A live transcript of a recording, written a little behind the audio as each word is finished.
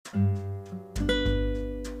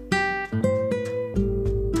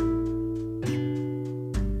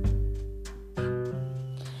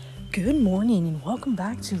welcome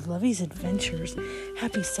back to Lovey's Adventures.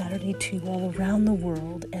 Happy Saturday to you all around the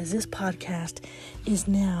world, as this podcast is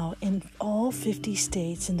now in all 50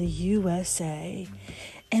 states in the USA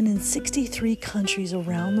and in 63 countries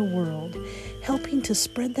around the world, helping to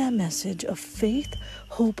spread that message of faith,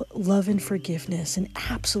 hope, love, and forgiveness, and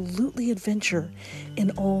absolutely adventure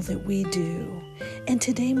in all that we do. And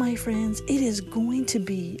today, my friends, it is going to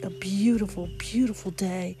be a beautiful, beautiful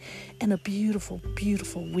day and a beautiful,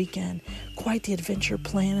 beautiful weekend. Quite the adventure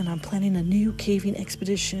plan, and I'm planning a new caving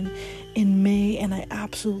expedition in May, and I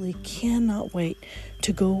absolutely cannot wait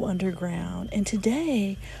to go underground. And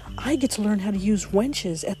today, I get to learn how to use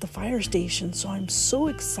winches at the fire station, so I'm so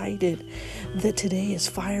excited that today is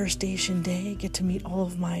Fire Station Day. I get to meet all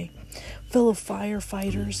of my fellow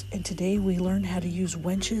firefighters, and today we learn how to use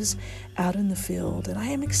winches out in the field. And I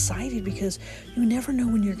am excited because you never know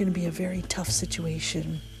when you're going to be a very tough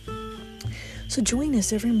situation. So join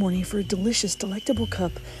us every morning for a delicious, delectable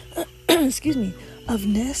cup excuse me, of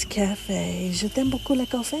Nescafe. Je t'aime beaucoup le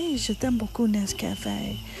café, je t'aime beaucoup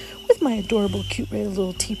Nescafe. With my adorable, cute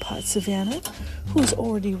little teapot, Savannah, who's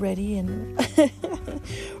already ready and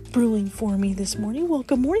brewing for me this morning. Well,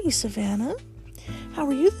 good morning, Savannah. How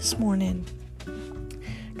are you this morning?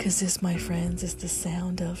 Because this, my friends, is the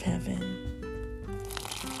sound of heaven.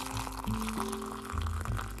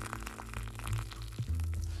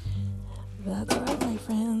 That's right, my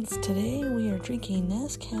friends. Today we are drinking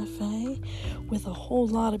Nescafe with a whole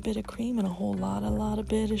lot of bit of cream and a whole lot of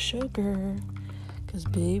bit of sugar. Because,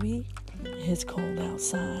 baby, it's cold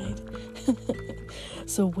outside.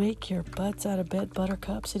 So wake your butts out of bed,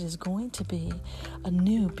 buttercups. It is going to be a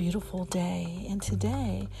new, beautiful day. And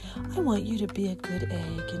today, I want you to be a good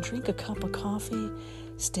egg and drink a cup of coffee,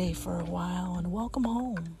 stay for a while, and welcome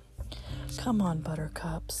home. Come on,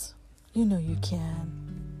 buttercups. You know you can.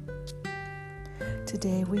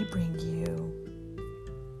 Today we bring you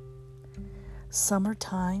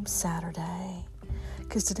Summertime Saturday,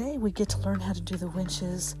 because today we get to learn how to do the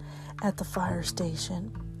winches at the fire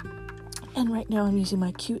station. And right now I'm using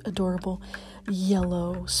my cute, adorable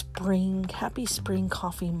yellow happy spring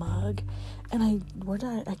coffee mug. And I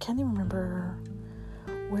can't even remember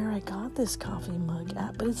where I got this coffee mug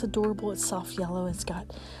at, but it's adorable. It's soft yellow. It's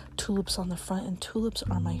got tulips on the front, and tulips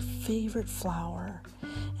are my favorite flower.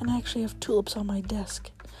 And I actually have tulips on my desk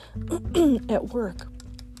at work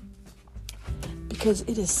because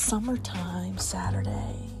it is Summertime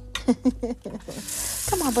Saturday.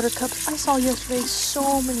 Come on, buttercups. I saw yesterday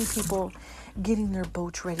so many people getting their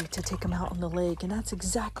boats ready to take them out on the lake, and that's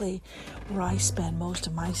exactly where I spend most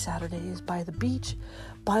of my Saturdays, by the beach,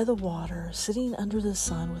 by the water, sitting under the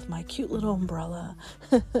sun with my cute little umbrella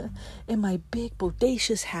and my big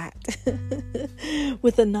bodacious hat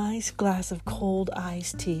with a nice glass of cold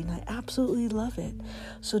iced tea, and I absolutely love it.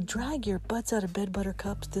 So drag your butts out of bed,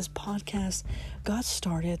 buttercups. This podcast got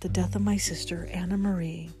started at the death of my sister, Anna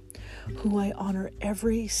Marie, who I honor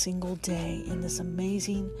every single day in this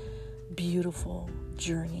amazing, beautiful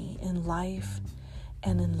journey in life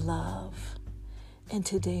and in love. And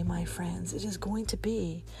today, my friends, it is going to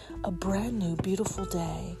be a brand new, beautiful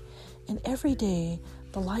day. And every day,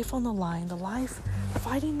 the life on the line, the life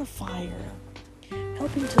fighting the fire,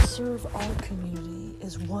 helping to serve our community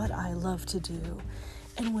is what I love to do.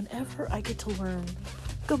 And whenever I get to learn,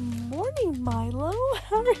 good morning, Milo.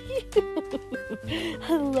 How are you?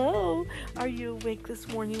 Hello. Are you awake this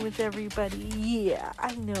morning with everybody? Yeah,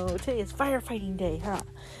 I know. Today is firefighting day, huh?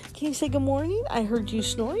 Can you say good morning? I heard you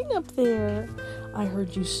snoring up there. I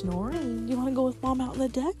heard you snoring. You want to go with Mom out on the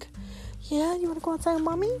deck? Yeah, you want to go outside with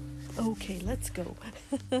Mommy? Okay, let's go.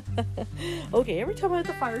 Okay, every time I'm at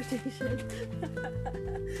the fire station.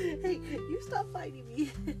 Hey, you stop fighting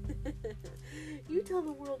me. You tell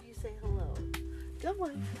the world you say hello. Tell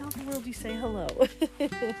the world you say hello.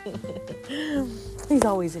 He's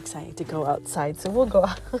always excited to go outside, so we'll go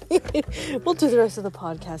out. We'll do the rest of the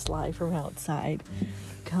podcast live from outside.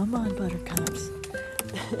 Come on, buttercups.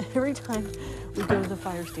 Every time we go to the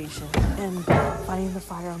fire station and fighting the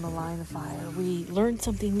fire on the line of fire, we learn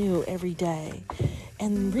something new every day.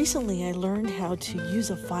 And recently I learned how to use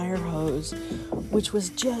a fire hose, which was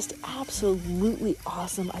just absolutely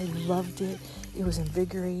awesome. I loved it. It was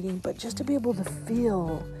invigorating, but just to be able to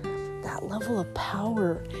feel that level of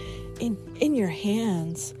power in your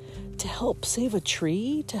hands to help save a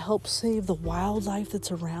tree, to help save the wildlife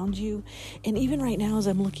that's around you. And even right now, as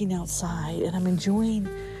I'm looking outside and I'm enjoying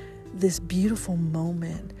this beautiful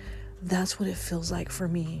moment, that's what it feels like for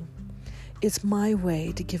me. It's my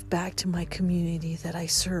way to give back to my community that I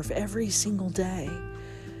serve every single day.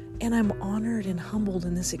 And I'm honored and humbled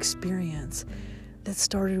in this experience that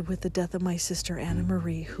started with the death of my sister, Anna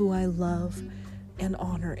Marie, who I love and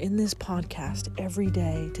honor in this podcast every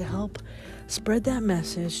day to help spread that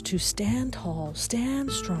message to stand tall,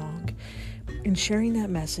 stand strong, in sharing that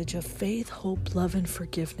message of faith, hope, love, and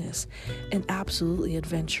forgiveness, and absolutely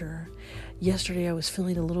adventure. Yesterday, I was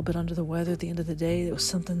feeling a little bit under the weather at the end of the day. It was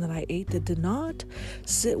something that I ate that did not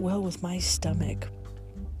sit well with my stomach.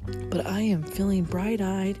 But I am feeling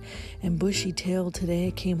bright-eyed and bushy-tailed today.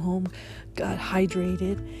 I came home, got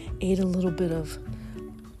hydrated, ate a little bit of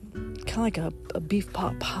kind of like a beef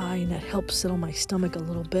pot pie, and that helped settle my stomach a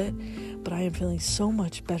little bit. But I am feeling so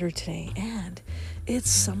much better today. And it's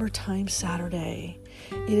summertime Saturday.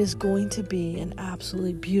 It is going to be an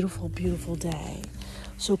absolutely beautiful, beautiful day.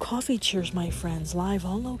 So coffee cheers, my friends, live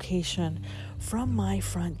on location from my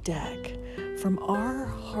front deck, from our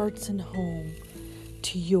hearts and home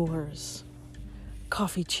to yours.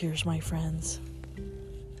 Coffee cheers, my friends.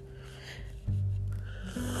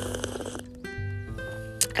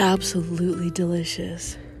 Absolutely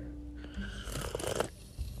delicious.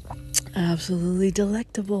 Absolutely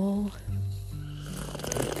delectable.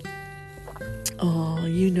 Oh,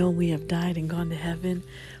 you know we have died and gone to heaven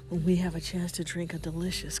when we have a chance to drink a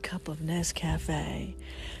delicious cup of Nescafe.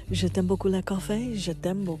 Je t'aime beaucoup le café, je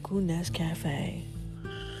t'aime beaucoup Nescafe.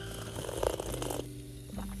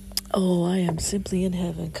 Oh, I am simply in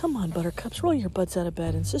heaven. Come on, buttercups, roll your butts out of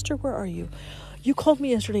bed. And sister, where are you? You called me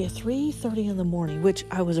yesterday at 3:30 in the morning, which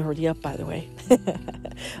I was already up, by the way.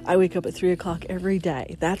 I wake up at 3 o'clock every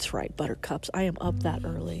day. That's right, buttercups. I am up that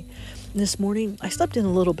early. This morning, I slept in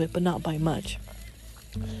a little bit, but not by much.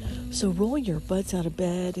 So roll your butts out of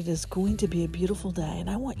bed. It is going to be a beautiful day, and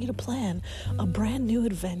I want you to plan a brand new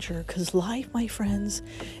adventure, because life, my friends,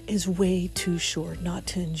 is way too short not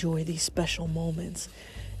to enjoy these special moments.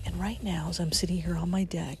 And right now, as I'm sitting here on my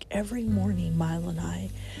deck, every morning Milo and I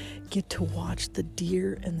get to watch the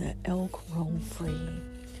deer and the elk roam free.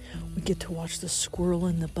 We get to watch the squirrel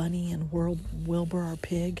and the bunny and Wilbur, our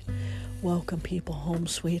pig, welcome people home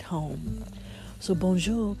sweet home. So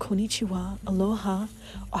bonjour, konnichiwa, aloha,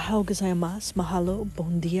 ohayou gozaimasu, mahalo,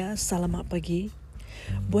 bon dia, salamat pagi,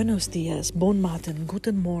 buenos dias, bon matin,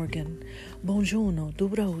 guten morgen, buongiorno,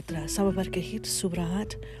 dobra utra, sababar kahit,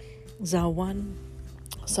 subrahat, zawan,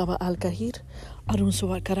 Saba al-Kahir, Arun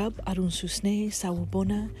Suwat Karab, Arun Susne,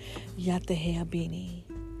 Sawubona, Yatehea Bini.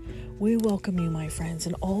 We welcome you, my friends,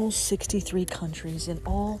 in all 63 countries, in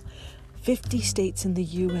all 50 states in the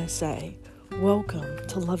USA. Welcome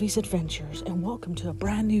to Lovey's Adventures, and welcome to a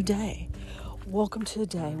brand new day. Welcome to a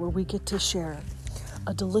day where we get to share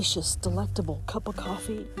a delicious, delectable cup of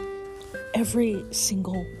coffee every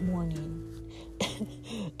single morning.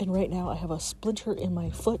 And right now I have a splinter in my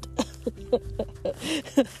foot.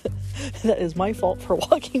 That is my fault for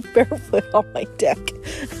walking barefoot on my deck.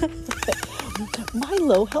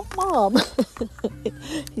 Milo, help Mom.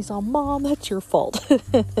 He's all, Mom, that's your fault.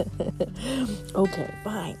 Okay,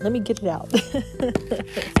 fine. Let me get it out.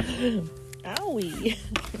 Owie.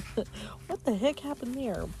 What the heck happened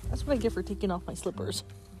there? That's what I get for taking off my slippers.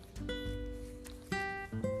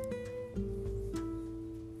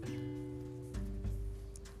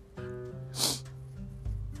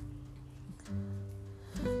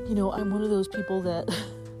 You know, I'm one of those people that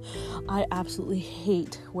I absolutely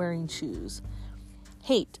hate wearing shoes.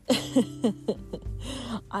 Hate.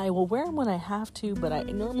 I will wear them when I have to, but I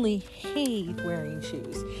normally hate wearing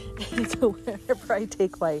shoes. So whenever I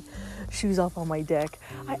take my shoes off on my deck,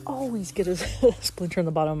 I always get a splinter on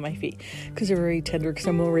the bottom of my feet because they're very tender, because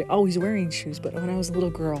I'm always wearing shoes. But when I was a little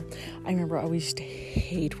girl, I remember I always used to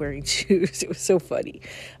hate wearing shoes. It was so funny.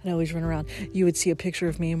 And I always run around. You would see a picture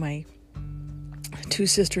of me and my two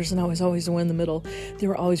sisters, and I was always the one in the middle. They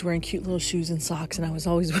were always wearing cute little shoes and socks, and I was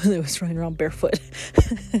always one that was running around barefoot.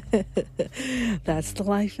 That's the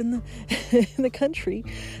life in the country.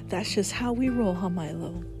 That's just how we roll, huh,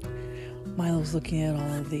 Milo? Milo's looking at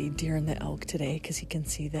all of the deer and the elk today because he can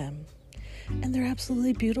see them, and they're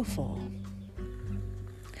absolutely beautiful.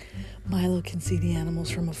 Milo can see the animals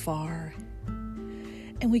from afar,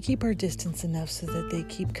 and we keep our distance enough so that they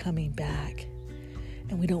keep coming back,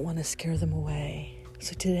 and we don't want to scare them away.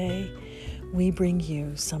 So today, we bring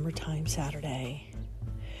you Summertime Saturday.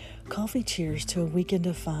 Coffee cheers to a weekend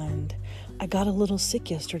of fun. I got a little sick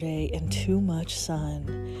yesterday and too much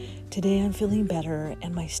sun. Today I'm feeling better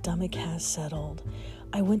and my stomach has settled.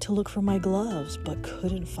 I went to look for my gloves but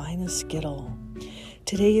couldn't find a Skittle.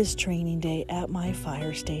 Today is training day at my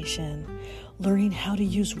fire station, learning how to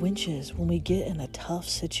use winches when we get in a tough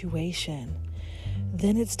situation.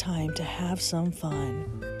 Then it's time to have some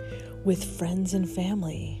fun with friends and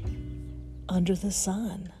family under the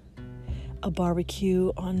sun. A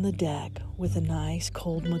barbecue on the deck with a nice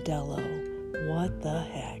cold Modelo. What the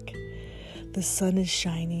heck? The sun is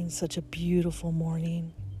shining, such a beautiful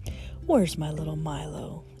morning. Where's my little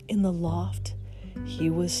Milo? In the loft, he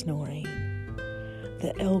was snoring.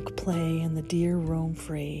 The elk play and the deer roam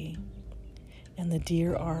free. And the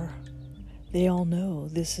deer they all know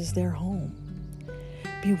this is their home.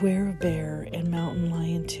 Beware of bear and mountain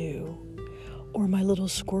lion too, or my little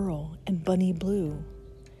squirrel and bunny blue.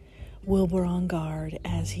 Wilbur on guard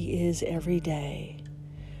as he is every day.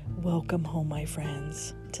 Welcome home, my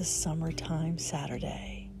friends, to Summertime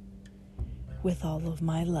Saturday. With all of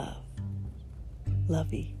my love.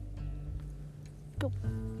 Lovey. Go.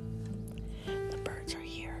 The birds are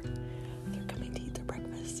here. They're coming to eat their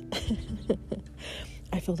breakfast.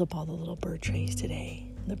 I filled up all the little bird trays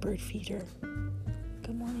today. The bird feeder.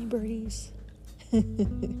 Good morning, birdies.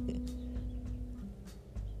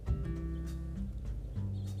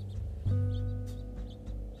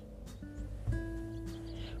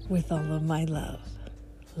 With all of my love,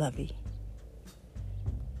 Lovey.